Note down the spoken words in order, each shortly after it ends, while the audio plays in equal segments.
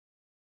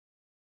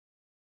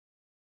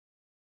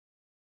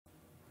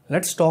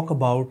Let's talk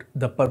about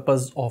the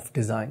purpose of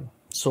design.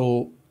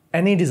 So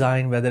any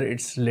design, whether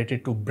it's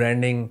related to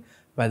branding,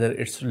 whether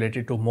it's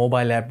related to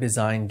mobile app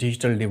design,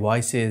 digital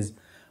devices,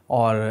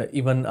 or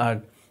even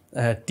a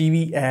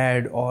TV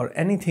ad, or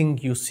anything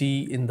you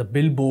see in the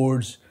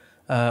billboards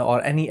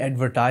or any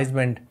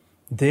advertisement,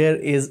 there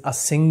is a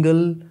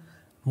single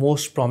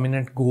most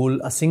prominent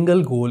goal, a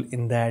single goal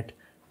in that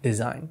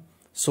design.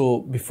 So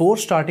before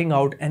starting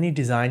out any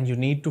design, you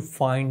need to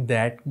find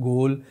that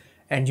goal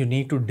and you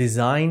need to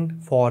design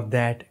for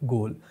that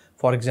goal.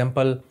 For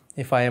example,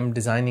 if I am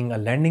designing a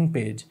landing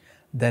page,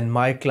 then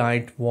my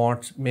client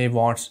may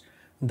wants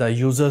the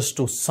users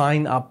to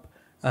sign up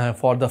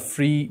for the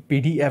free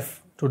PDF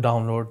to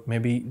download.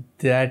 Maybe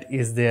that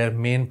is their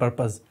main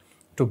purpose,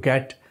 to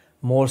get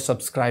more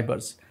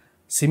subscribers.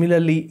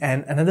 Similarly,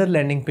 another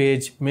landing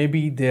page,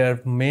 maybe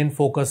their main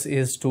focus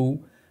is to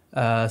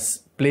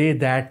play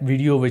that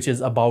video which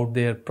is about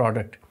their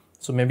product.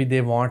 So maybe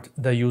they want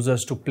the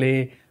users to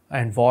play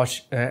and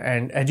watch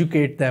and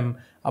educate them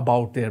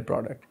about their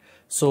product.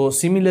 So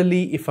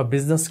similarly, if a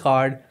business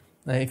card,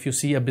 if you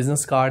see a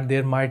business card,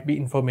 there might be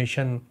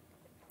information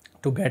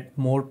to get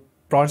more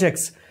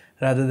projects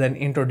rather than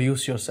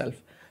introduce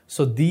yourself.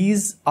 So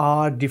these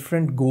are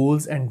different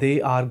goals and they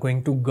are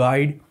going to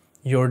guide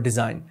your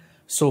design.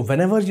 So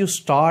whenever you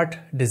start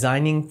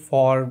designing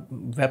for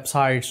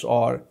websites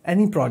or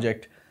any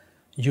project,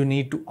 you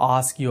need to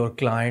ask your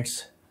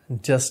clients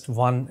just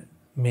one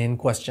main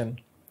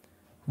question.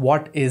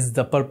 What is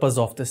the purpose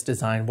of this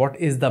design? What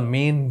is the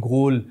main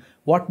goal?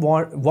 What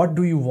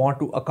do you want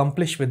to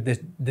accomplish with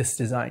this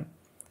design?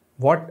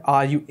 What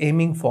are you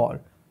aiming for?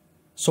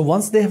 So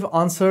once they have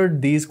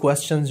answered these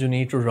questions, you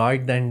need to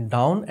write them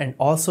down, and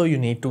also you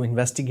need to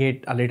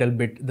investigate a little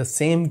bit the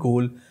same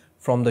goal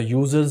from the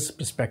user's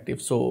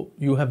perspective. So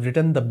you have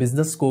written the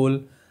business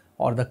goal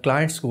or the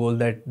client's goal,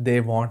 that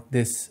they want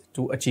this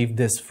to achieve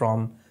this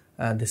from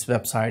this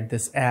website,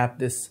 this app,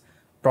 this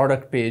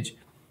product page.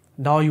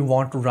 Now you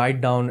want to write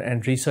down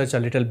and research a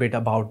little bit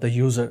about the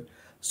user.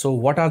 So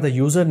what are the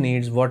user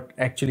needs? What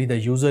actually the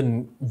user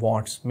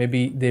wants?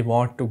 Maybe they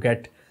want to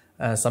get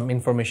some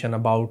information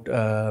about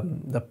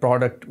the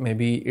product.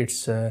 Maybe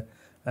it's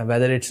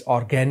whether it's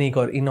organic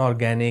or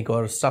inorganic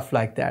or stuff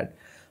like that.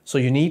 So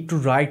you need to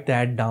write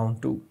that down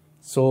too.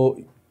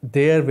 So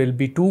there will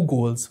be two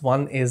goals.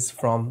 One is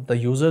from the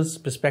user's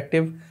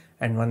perspective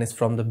and one is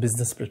from the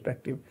business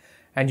perspective.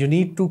 And you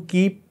need to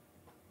keep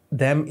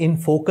them in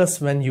focus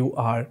when you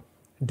are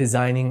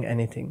designing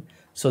anything.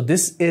 So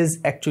this is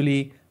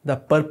actually the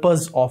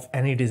purpose of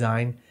any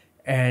design,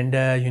 and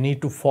you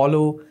need to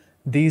follow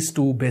these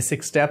two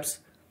basic steps.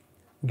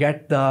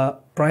 Get the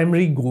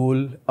primary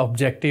goal,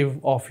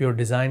 objective of your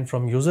design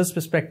from user's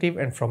perspective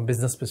and from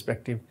business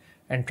perspective,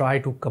 and try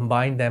to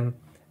combine them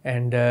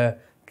and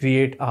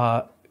create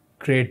a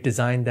great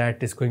design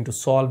that is going to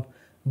solve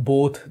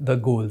both the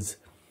goals.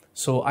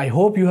 So I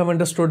hope you have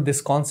understood this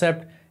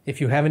concept.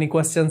 If you have any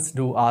questions,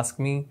 do ask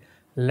me.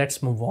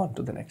 Let's move on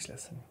to the next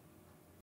lesson.